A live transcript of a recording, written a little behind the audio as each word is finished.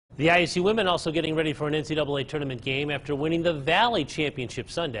The ISU women also getting ready for an NCAA tournament game after winning the Valley Championship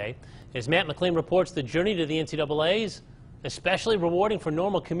Sunday. As Matt McLean reports, the journey to the NCAA's especially rewarding for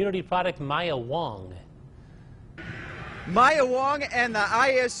Normal community product Maya Wong. Maya Wong and the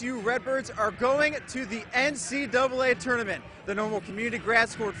ISU Redbirds are going to the NCAA tournament. The Normal community grad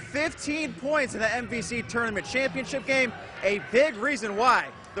scored 15 points in the MVC tournament championship game, a big reason why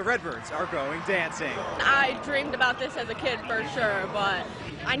the Redbirds are going dancing. I dreamed about this as a kid for sure, but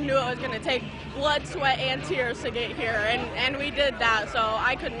I knew it was going to take blood, sweat, and tears to get here, and we did that, so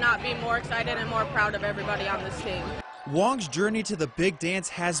I could not be more excited and more proud of everybody on this team. Wong's journey to the big dance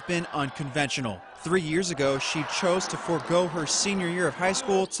has been unconventional. 3 years ago, she chose to forego her senior year of high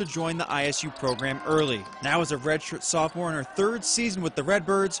school to join the ISU program early. Now as a redshirt sophomore in her third season with the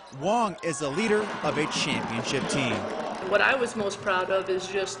Redbirds, Wong is the leader of a championship team. What I was most proud of is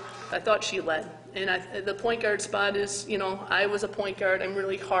just, I thought she led. And the point guard spot is, you know, I was a point guard. I'm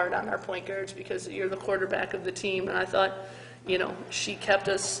really hard on our point guards because you're the quarterback of the team. And I thought, you know, she kept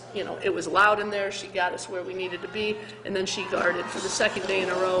us, you know, it was loud in there. She got us where we needed to be. And then she guarded for the second day in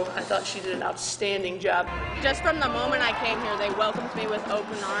a row. I thought she did an outstanding job. Just from the moment I came here, they welcomed me with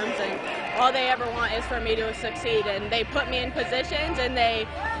open arms, and all they ever want is for me to succeed. And they put me in positions, and they,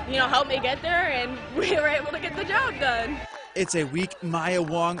 you know, helped me get there, and we were able to get the job done. It's a week Maya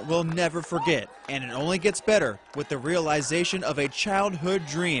Wong will never forget, and it only gets better with the realization of a childhood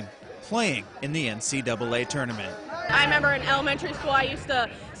dream, playing in the NCAA tournament. I remember in elementary school I used to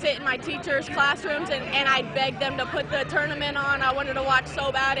sit in my teachers' classrooms and I'd beg them to put the tournament on. I wanted to watch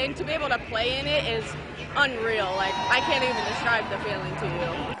so bad, and to be able to play in it is unreal. Like, I can't even describe the feeling to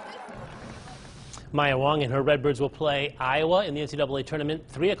you. Maya Wong and her Redbirds will play Iowa in the NCAA tournament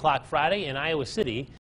 3 o'clock Friday in Iowa City.